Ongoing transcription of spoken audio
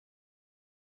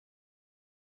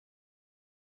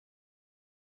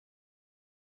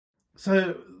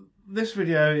So this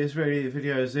video is really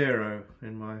video 0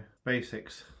 in my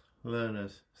basics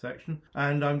learners section,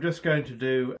 and I'm just going to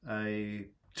do a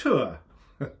tour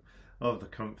of the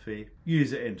Comfy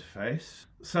user interface.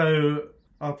 So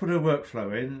I'll put a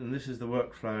workflow in, and this is the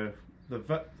workflow,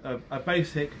 a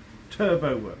basic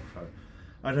turbo workflow.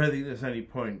 I don't think there's any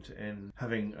point in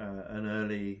having an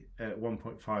early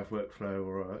 1.5 workflow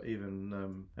or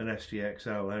even an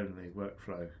SDXL only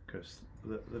workflow, because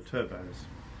the turbos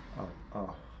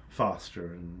are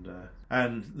faster,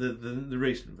 and the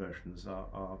recent versions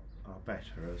are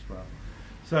better as well.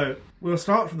 So we'll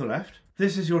start from the left.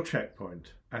 This is your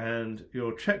checkpoint, and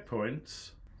your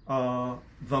checkpoints are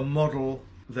the model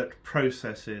that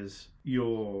processes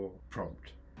your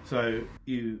prompt. So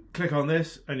you click on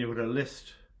this and you've got a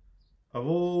list of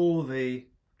all the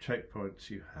checkpoints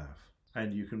you have,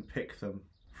 and you can pick them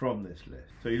from this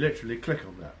list. So you literally click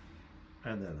on that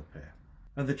and they'll appear.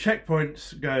 And the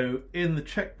checkpoints go in the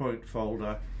checkpoint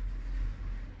folder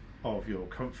of your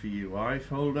ComfyUI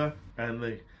folder,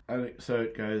 so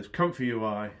it goes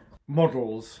ComfyUI,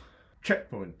 models,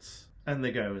 checkpoints, and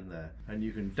they go in there, and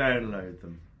you can download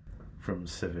them from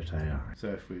Civit AI. So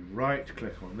if we right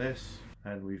click on this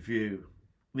and we view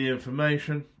the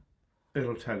information,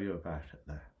 it'll tell you about it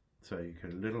there. So you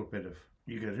get a little bit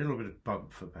of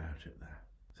bump about it there.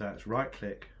 So that's right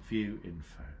click, view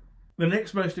info. The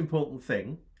next most important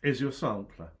thing is your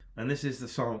sampler, and this is the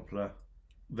sampler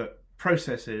that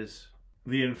processes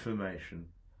the information,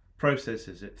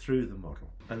 processes it through the model.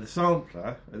 And the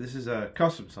sampler, this is a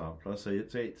custom sampler, so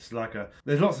it's like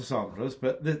there's lots of samplers,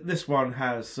 but this one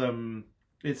has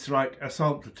it's like a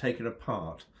sampler taken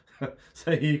apart,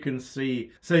 so you can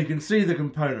see the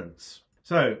components.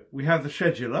 So we have the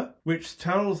scheduler, which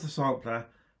tells the sampler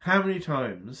how many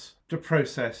times to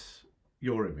process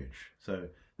your image. So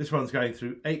this one's going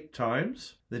through 8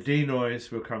 times. The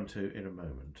denoise we'll come to in a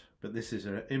moment, but this is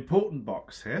an important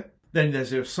box here. Then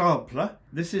there's your sampler.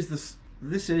 This is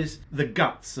the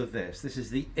guts of this. This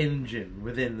is the engine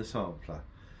within the sampler,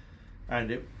 and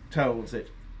it tells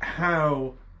it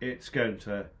how it's going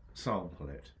to sample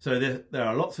it. So there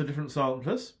are lots of different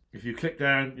samplers. If you click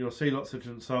down, you'll see lots of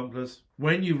different samplers.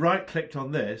 When you right clicked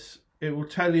on this, it will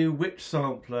tell you which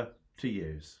sampler to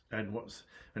use, and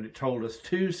it told us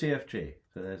 2 CFG.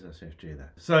 So there's our CFG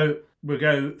there. So we'll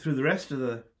go through the rest of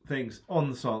the things on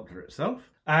the sampler itself.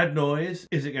 Add noise.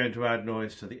 Is it going to add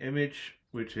noise to the image,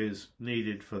 which is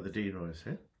needed for the denoise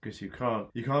here? Because you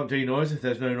can't denoise if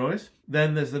there's no noise.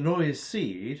 Then there's the noise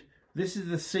seed. This is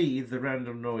the seed the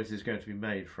random noise is going to be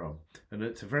made from, and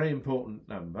it's a very important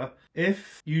number.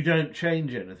 If you don't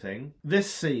change anything,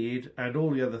 this seed and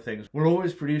all the other things will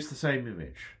always produce the same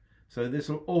image. So this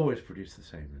will always produce the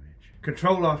same image.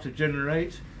 Control after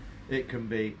generate. It can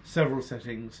be several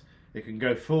settings. It can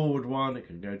go forward 1, it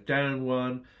can go down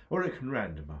 1, or it can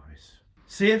randomize.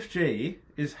 CFG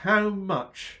is how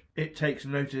much it takes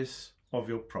notice of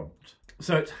your prompt.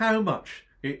 So it's how much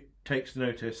it takes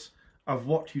notice of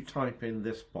what you type in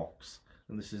this box,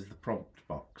 and this is the prompt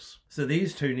box. So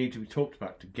these two need to be talked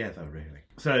about together, really.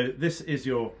 So this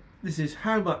is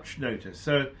how much notice.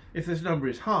 So if this number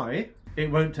is high, it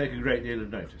won't take a great deal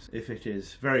of notice. If it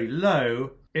is very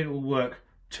low, it will work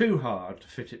too hard to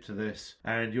fit it to this,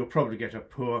 and you'll probably get a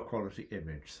poor quality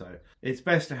image. So it's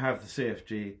best to have the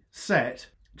CFG set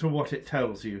to what it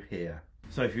tells you here.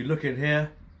 So if you look in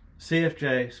here,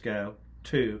 CFJ scale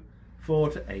 2, 4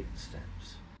 to 8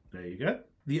 steps. There you go.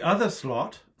 The other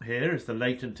slot here is the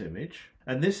latent image,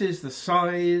 and this is the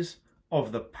size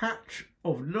of the patch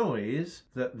of noise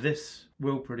that this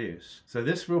will produce. So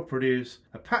this will produce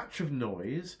a patch of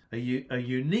noise, a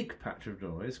unique patch of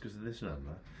noise, because of this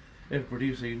number. It'll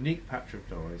produce a unique patch of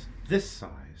noise this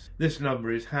size. This number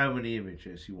is how many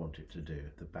images you want it to do,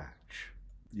 the batch.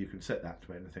 You can set that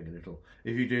to anything, and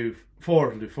if you do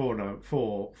 4, it'll do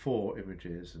 4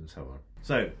 images, and so on.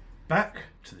 So back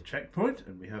to the checkpoint,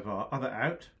 and we have our other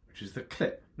out, which is the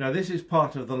clip. Now this is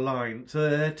part of the line. So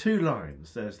there are 2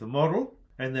 lines. There's the model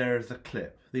and there is the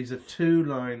clip. These are 2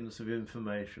 lines of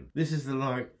information. This is the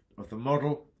line of the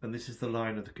model, and this is the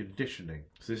line of the conditioning.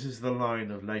 So this is the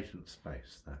line of latent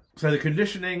space there. So the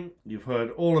conditioning, you've heard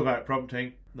all about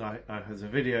prompting. I have a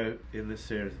video in this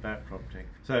series about prompting.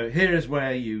 So here is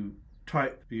where you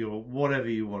type your whatever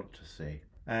you want to see.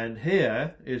 And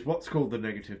here is what's called the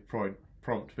negative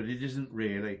prompt, but it isn't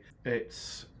really.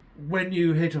 It's when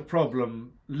you hit a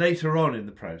problem later on in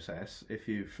the process, if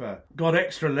you've got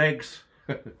extra legs,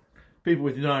 people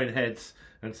with 9 heads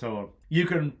and so on, you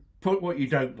can put what you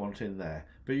don't want in there,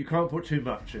 but you can't put too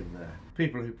much in there.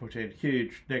 People who put in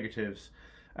huge negatives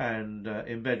and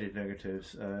embedded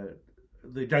negatives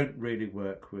they don't really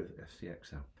work with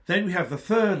STXL. Then we have the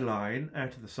third line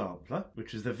out of the sampler,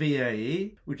 which is the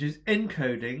VAE, which is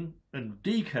encoding and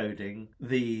decoding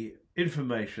the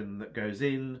information that goes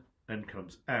in and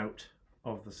comes out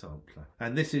of the sampler.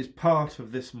 And this is part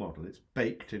of this model. It's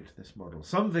baked into this model.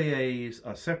 Some VAEs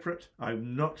are separate.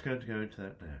 I'm not going to go into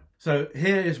that now. So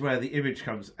here is where the image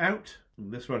comes out.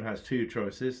 And this one has two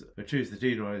choices. I choose the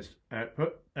denoised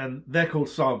output, and they're called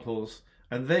samples,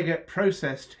 and they get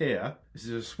processed here. This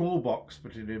is a small box,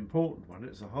 but an important one.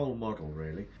 It's a whole model,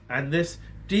 really. And this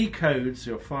decodes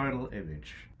your final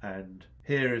image. And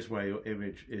here is where your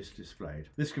image is displayed.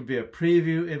 This could be a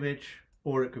preview image,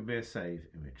 or it could be a save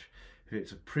image. If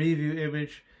it's a preview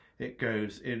image, it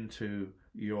goes into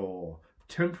your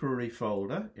temporary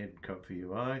folder in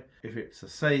ComfyUI. If it's a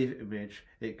save image,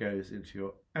 it goes into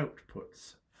your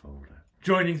outputs folder.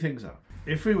 Joining things up.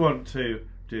 If we want to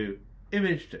do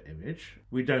image to image,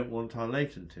 we don't want our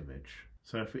latent image.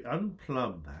 So if we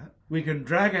unplumb that, we can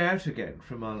drag out again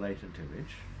from our latent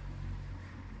image.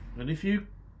 And if you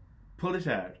pull it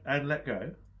out and let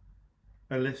go,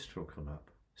 a list will come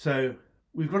up. So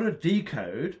we've got a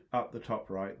decode up the top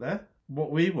right there.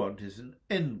 What we want is an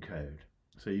encode.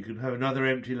 So you can have another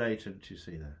empty latent, you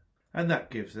see there. And that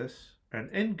gives us an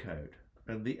encode.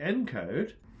 And the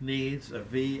encode needs a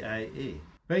VAE.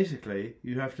 Basically,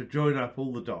 you have to join up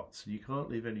all the dots, and you can't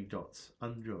leave any dots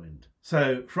unjoined.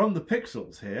 So from the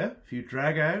pixels here, if you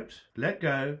drag out, let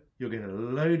go, you'll get a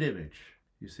load image.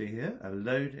 You see here, a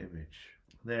load image.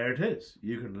 There it is.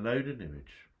 You can load an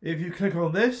image. If you click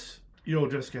on this, you'll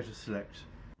just get a select,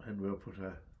 and we'll put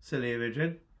a silly image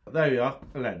in. There you are,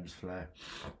 a lens flare.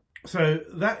 So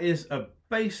that is a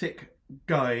basic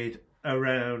guide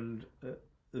around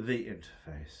the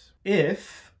interface.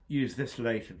 If, use this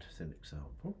latent as an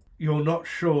example, you're not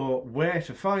sure where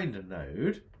to find a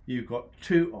node, you've got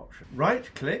two options.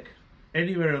 Right click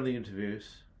anywhere on the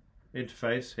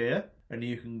interface here, and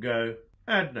you can go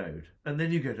add node, and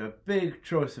then you get a big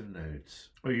choice of nodes,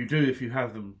 or you do if you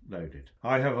have them loaded.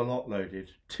 I have a lot loaded,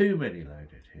 too many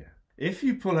loaded here. If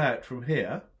you pull out from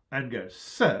here and go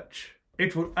search,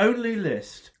 it will only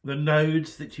list the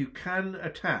nodes that you can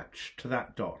attach to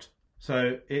that dot.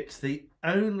 So it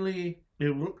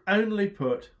will only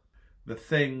put the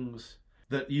things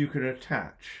that you can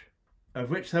attach, of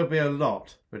which there'll be a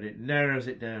lot, but it narrows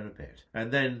it down a bit.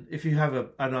 And then if you have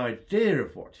an idea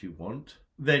of what you want,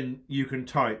 then you can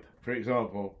type, for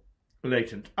example,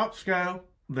 latent upscale,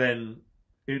 then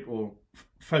it will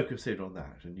focus in on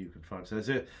that, and you can find. So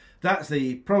that's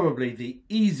probably the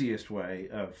easiest way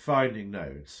of finding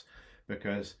nodes,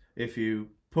 because if you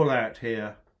pull out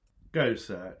here, go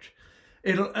search,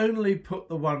 it'll only put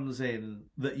the ones in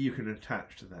that you can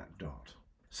attach to that dot.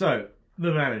 So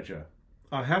the manager.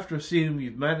 I have to assume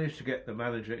you've managed to get the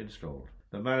manager installed.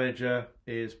 The manager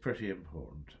is pretty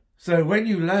important. So when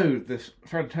you load this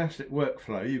fantastic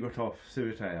workflow you got off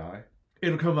CivitAI,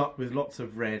 it'll come up with lots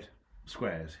of red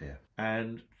squares here.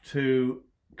 And to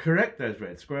correct those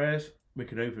red squares, we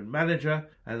can open Manager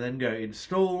and then go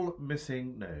Install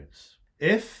Missing Nodes.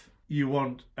 If you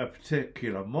want a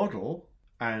particular model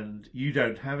and you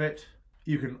don't have it,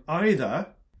 you can either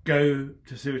go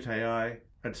to CivitAI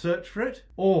and search for it,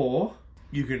 or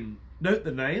you can note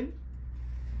the name,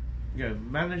 go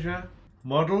Manager,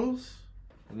 Models,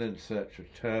 and then search for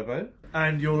Turbo,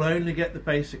 and you'll only get the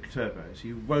basic turbos.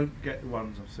 You won't get the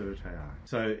ones off CivitAI.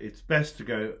 So it's best to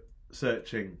go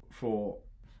searching for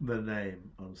the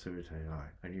name on CivitAI,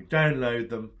 and you download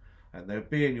them, and they'll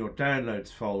be in your downloads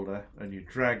folder, and you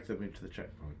drag them into the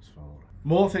checkpoints folder.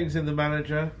 More things in the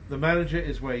manager. The manager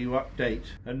is where you update.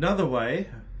 Another way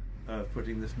of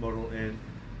putting this model in.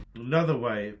 Another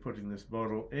way of putting this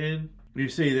model in. You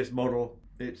see this model,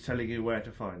 it's telling you where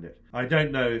to find it. I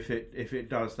don't know if it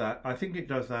does that. I think it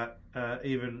does that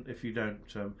even if you don't.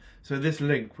 So this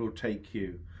link will take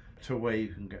you to where you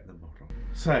can get the model.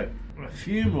 So a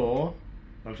few more.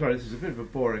 I'm sorry, this is a bit of a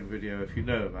boring video if you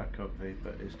know about Comfy,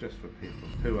 but it's just for people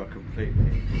who are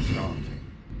completely starting.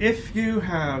 If you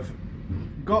have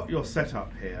got your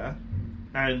setup here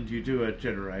and you do a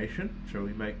generation, shall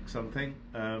we make something?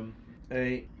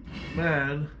 A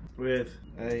man with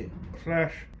a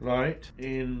flashlight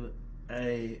in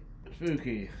a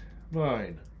spooky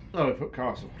mine. Oh, we put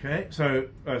castle. Okay, so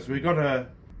as we got a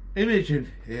image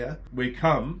in here, we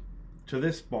come to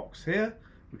this box here,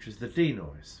 which is the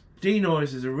denoise.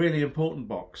 Denoise is a really important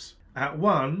box. At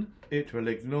 1, it will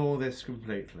ignore this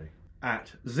completely.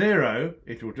 At 0,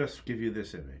 it will just give you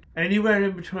this image. Anywhere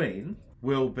in between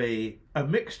will be a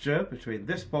mixture between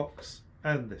this box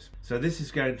and this. So this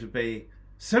is going to be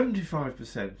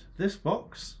 75% this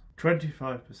box,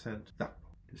 25% that box.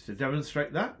 Just to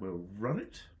demonstrate that, we'll run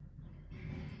it.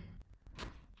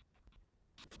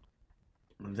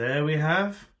 And there we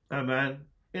have a man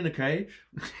in a cage.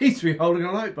 He's to be holding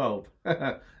a light bulb.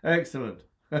 Excellent.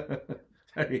 That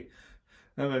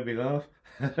made me laugh.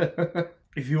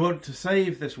 If you want to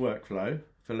save this workflow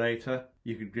for later,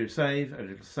 you can do save, and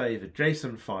it'll save a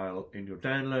JSON file in your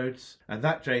downloads. And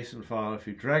that JSON file, if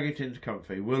you drag it into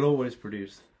Comfy, will always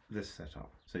produce this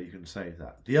setup. So you can save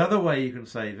that. The other way you can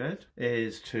save it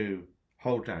is to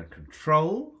hold down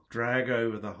Control, drag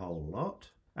over the whole lot,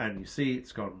 and you see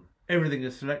it's gone. Everything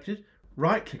is selected.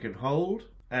 Right click and hold,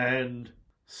 and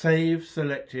save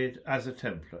selected as a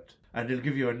template. And it'll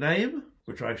give you a name,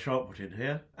 which I shan't put in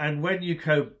here. And when you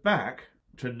go back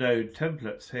to Node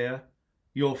Templates here,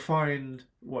 you'll find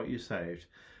what you saved.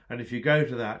 And if you go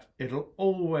to that, it'll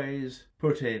always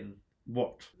put in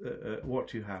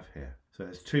what you have here. So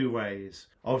there's two ways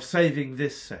of saving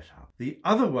this setup. The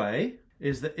other way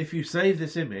is that if you save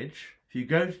this image, if you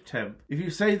go to temp, if you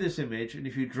save this image and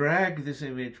if you drag this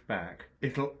image back,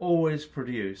 it'll always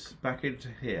produce back into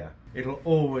here. It'll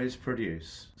always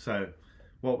produce. So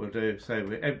what we'll do, so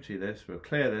we'll empty this, we'll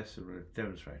clear this, and we'll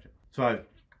demonstrate it. So I've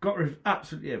got rid of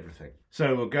absolutely everything.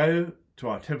 So we'll go to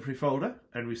our temporary folder,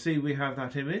 and we see we have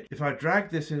that image. If I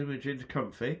drag this image into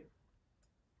Comfy,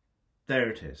 there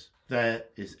it is. There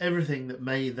is everything that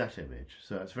made that image.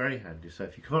 So it's very handy. So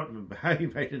if you can't remember how you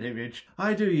made an image,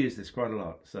 I do use this quite a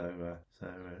lot. So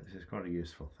this is quite a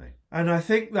useful thing. And I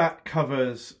think that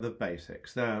covers the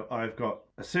basics. Now I've got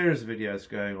a series of videos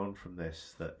going on from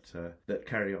this that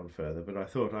carry on further, but I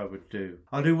thought I'll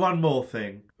do one more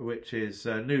thing, which is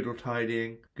noodle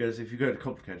tidying. Because if you go to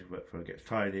complicated workflow, it gets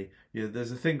tidy.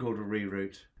 There's a thing called a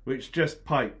reroute, which just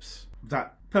pipes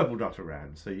that purple dot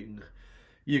around. So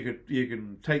you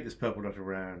can take this purple dot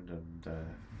around, and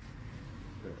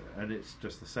it's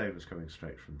just the same as coming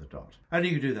straight from the dot. And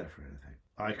you can do that for anything.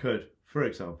 I could, for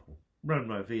example, run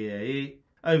my VAE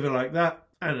over like that,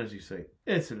 and as you see,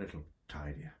 it's a little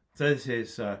tidier. So this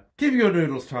is keeping your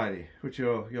noodles tidy, which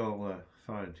you'll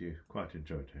find you quite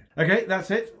enjoy doing. Okay,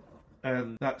 that's it.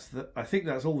 And I think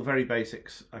that's all the very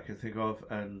basics I can think of.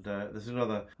 And there's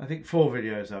another, I think, 4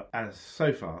 videos up as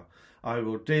so far. I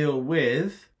will deal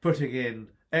with putting in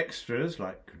extras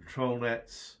like control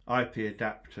nets, IP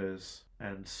adapters,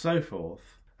 and so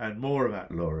forth, and more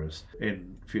about LoRa's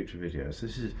in future videos.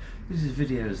 This is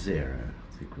video 0,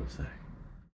 I think we'll say.